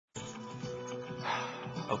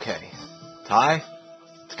Okay. Ty,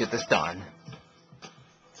 let's get this done.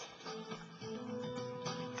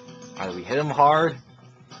 Either we hit him hard,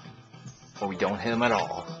 or we don't hit him at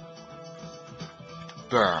all.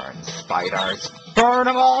 Burn, spiders! Burn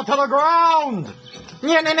them all to the ground!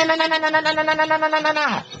 Yeah, na na na na na na na na na na na na na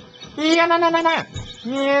na. Yeah, na na na na.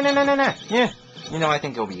 Yeah, na na na na. Yeah. You know, I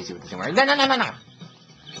think it'll be easy with this one. Na na na na na.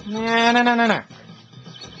 Yeah, na na na na.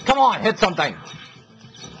 Come on, hit something.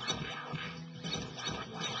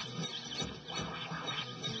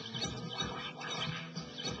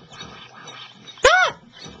 Ah!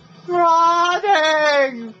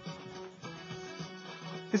 Running!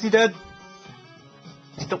 Is he dead?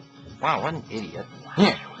 He's still... Wow, what an idiot.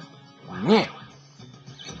 Yeah. Yeah.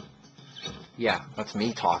 Yeah, that's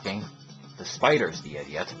me talking. The spider's the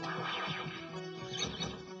idiot.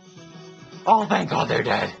 Oh, thank God they're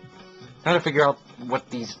dead. Trying to figure out what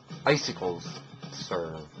these icicles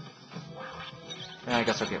serve. I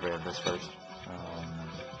guess I'll get rid of this first.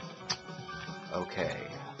 Okay.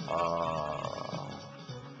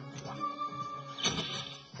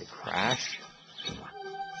 They crash.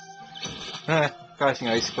 Crashing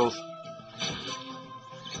icicles.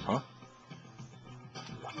 Huh?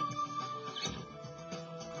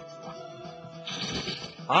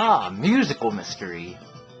 Ah, musical mystery.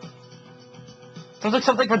 Sounds like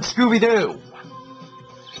something from Scooby-Doo.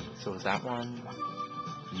 So is that one?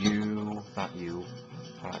 You, not you,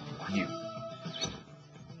 not you.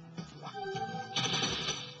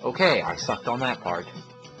 Okay, I sucked on that part.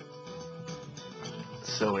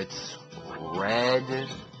 So it's red,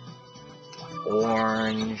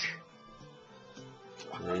 orange,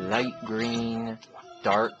 light green,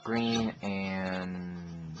 dark green,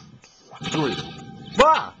 and blue.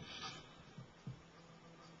 Ah!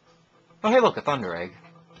 Oh, hey, look, a thunder egg.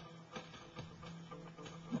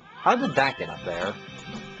 How did that get up there?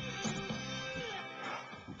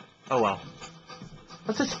 Oh, well.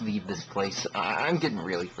 Let's just leave this place. I'm getting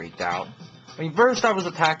really freaked out. I mean, first I was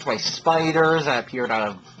attacked by spiders that appeared out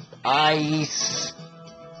of ice,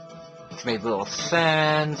 which made little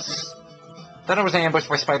sense. Then I was ambushed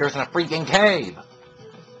by spiders in a freaking cave.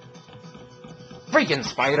 Freaking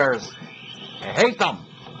spiders! I hate them!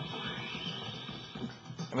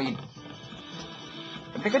 I mean,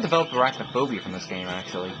 I think I developed arachnophobia from this game,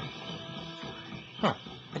 actually. Huh.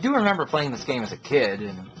 I do remember playing this game as a kid,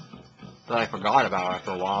 and that I forgot about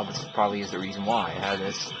after a while. This probably is the reason why. It had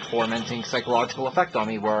this tormenting psychological effect on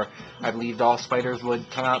me, where I believed all spiders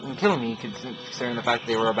would come out and kill me, considering the fact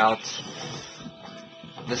they were about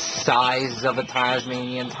the size of a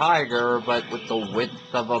Tasmanian tiger, but with the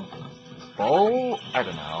width of a bull? I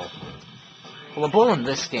don't know. Well, the bull in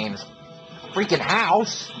this game is a freaking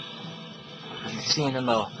house, as you've seen in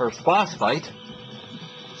the first boss fight,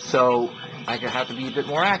 so I have to be a bit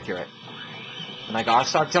more accurate. And I gotta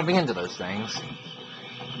start jumping into those things.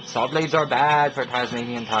 Saw blades are bad for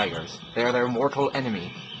Tasmanian tigers. They are their mortal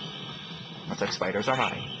enemy. Much like spiders are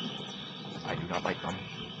mine. I do not like them.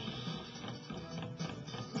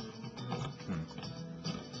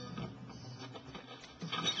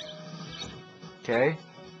 Okay.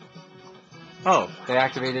 Oh, they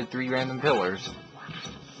activated 3 random pillars.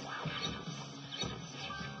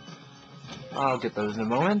 I'll get those in a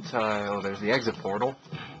moment. Oh, there's the exit portal.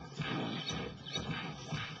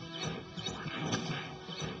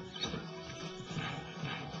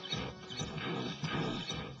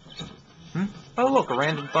 Oh, look, a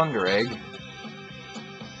random thunder egg.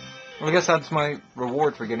 Well, I guess that's my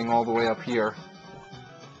reward for getting all the way up here.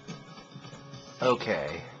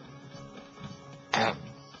 Okay.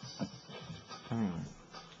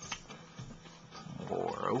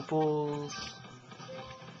 More opals.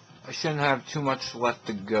 I shouldn't have too much left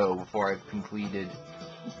to go before I've completed...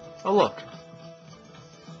 Oh, look.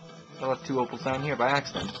 I left 2 opals down here by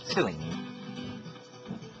accident. Silly me.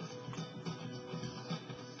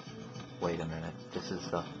 Wait a minute. This is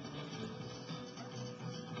the...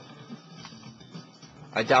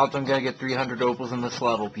 I doubt I'm gonna get 300 opals in this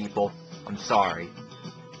level, people. I'm sorry.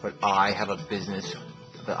 But I have a business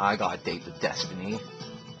that I gotta date with destiny.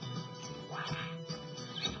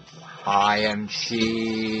 I am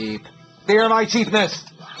cheap. Fear my cheapness!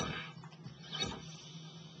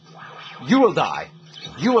 You will die.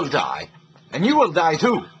 You will die. And you will die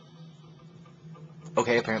too.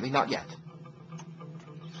 Okay, apparently not yet.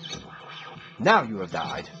 Now you have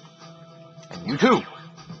died. And you too.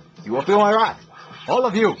 You will feel my wrath. All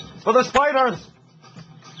of you. For the spiders!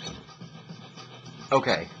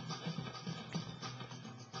 Okay.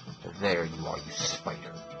 There you are, you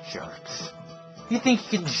spider jerks. You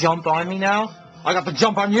think you can jump on me now? I got to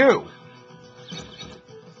jump on you!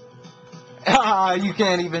 You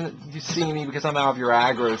can't even see me because I'm out of your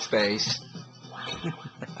aggro space.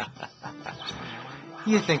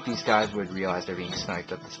 You'd think these guys would realize they're being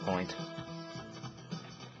sniped at this point.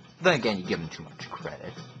 Then again, you give them too much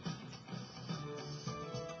credit.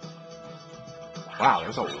 Wow,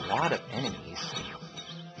 there's a lot of enemies.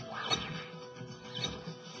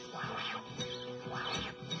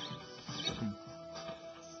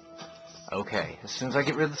 Okay, as soon as I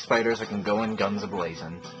get rid of the spiders, I can go in guns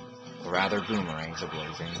a-blazing. Or rather, boomerangs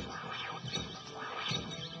a-blazing.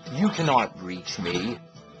 You cannot reach me.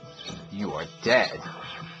 You are dead.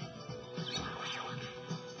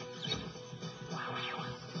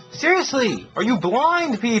 Seriously! Are you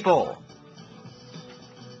blind, people?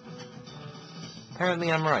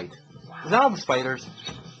 Apparently I'm right. Is that all the spiders?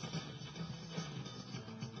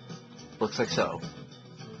 Looks like so.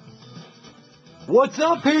 What's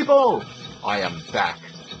up, people? I am back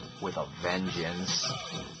with a vengeance.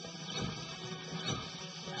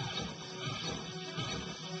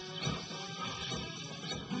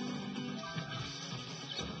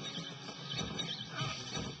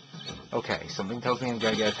 Okay, something tells me I'm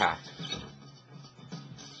gonna get attacked.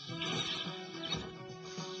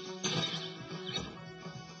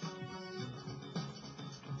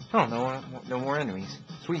 Oh, no more enemies.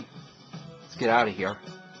 Sweet. Let's get out of here.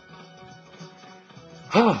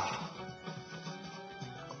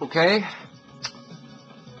 Okay.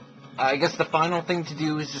 I guess the final thing to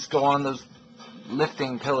do is just go on those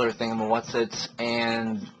lifting pillar thingamawhatsits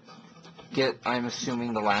and get, I'm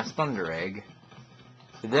assuming, the last Thunder Egg.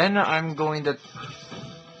 Then I'm going to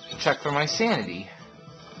check for my sanity.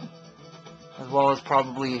 As well as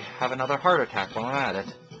probably have another heart attack while I'm at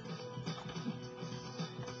it.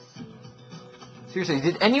 Seriously,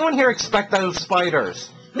 did anyone here expect those spiders?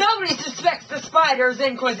 Nobody suspects the spiders,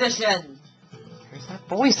 Inquisition! There's that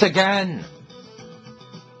voice again!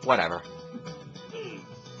 Whatever.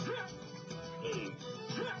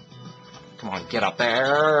 Come on, get up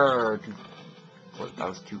there! That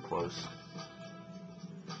was too close.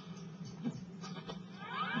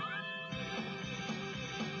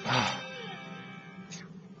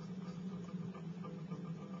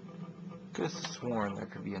 Could have sworn there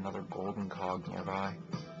could be another golden cog nearby.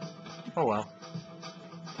 Oh well.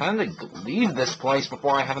 Time to leave this place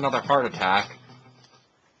before I have another heart attack.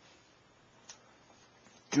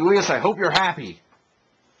 Julius, I hope you're happy.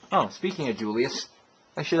 Oh, speaking of Julius,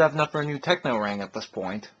 I should have enough for a new techno ring at this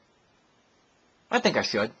point. I think I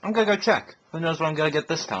should. I'm gonna go check. Who knows what I'm gonna get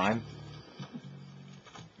this time.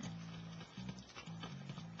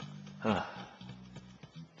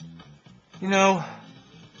 You know,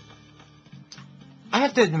 I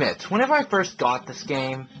have to admit, whenever I first got this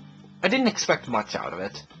game, I didn't expect much out of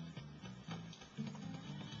it.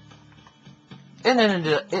 And then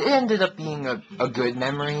it ended up being a good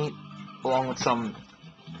memory, along with some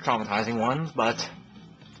traumatizing ones, but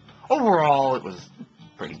overall it was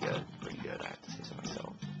pretty good, I have to say so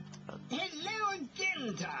myself. Hello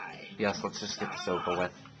again, Ty. Yes, let's just get this over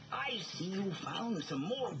with. I see you found some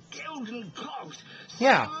more golden cogs.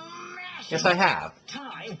 Yeah. Smashing. Yes, I have.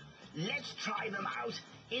 Ty, let's try them out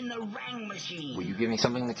in the Rang machine. Will you give me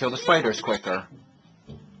something to kill the spiders quicker?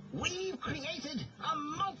 We've created a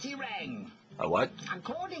Multirang. A what?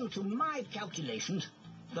 According to my calculations,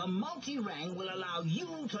 the Multirang will allow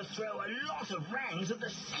you to throw a lot of rangs at the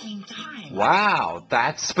same time. Wow,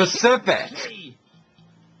 that's specific! Hey.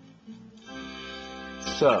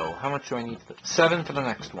 So, how much do I need? 7 for the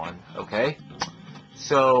next one, okay?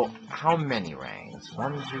 So, how many rangs?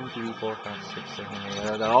 1, 2, 3, 4, 5, 6, 7,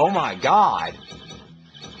 8, oh my god!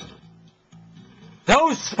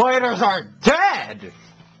 Those spiders are dead!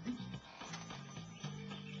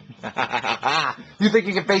 You think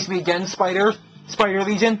you can face me again, Spider? Spider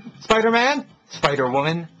Legion? Spider-Man?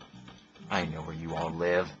 Spider-Woman? I know where you all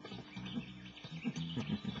live.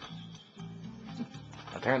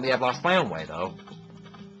 Apparently I've lost my own way, though.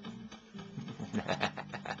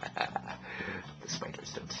 The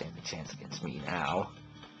spiders don't stand a chance against me now.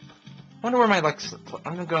 Wonder where my next...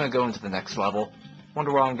 I'm gonna go into the next level.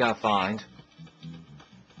 Wonder what I'm gonna find.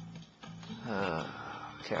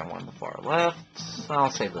 Okay, I'm on the far left. I'll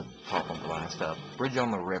save the top one for last up. Bridge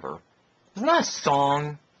on the River. Isn't that a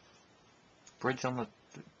song? Bridge on the...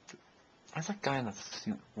 Why's that guy in the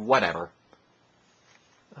suit? Whatever.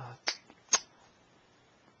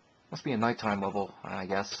 Must be a nighttime level, I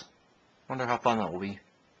guess. Wonder how fun that will be.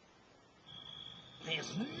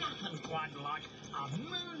 There's nothing quite like a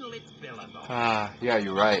moonlit billabong. Yeah,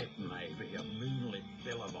 you're right. Maybe a moonlit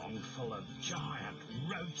billabong full of giant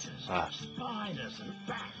roaches, spiders and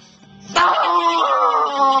bats.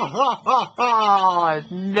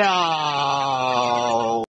 No!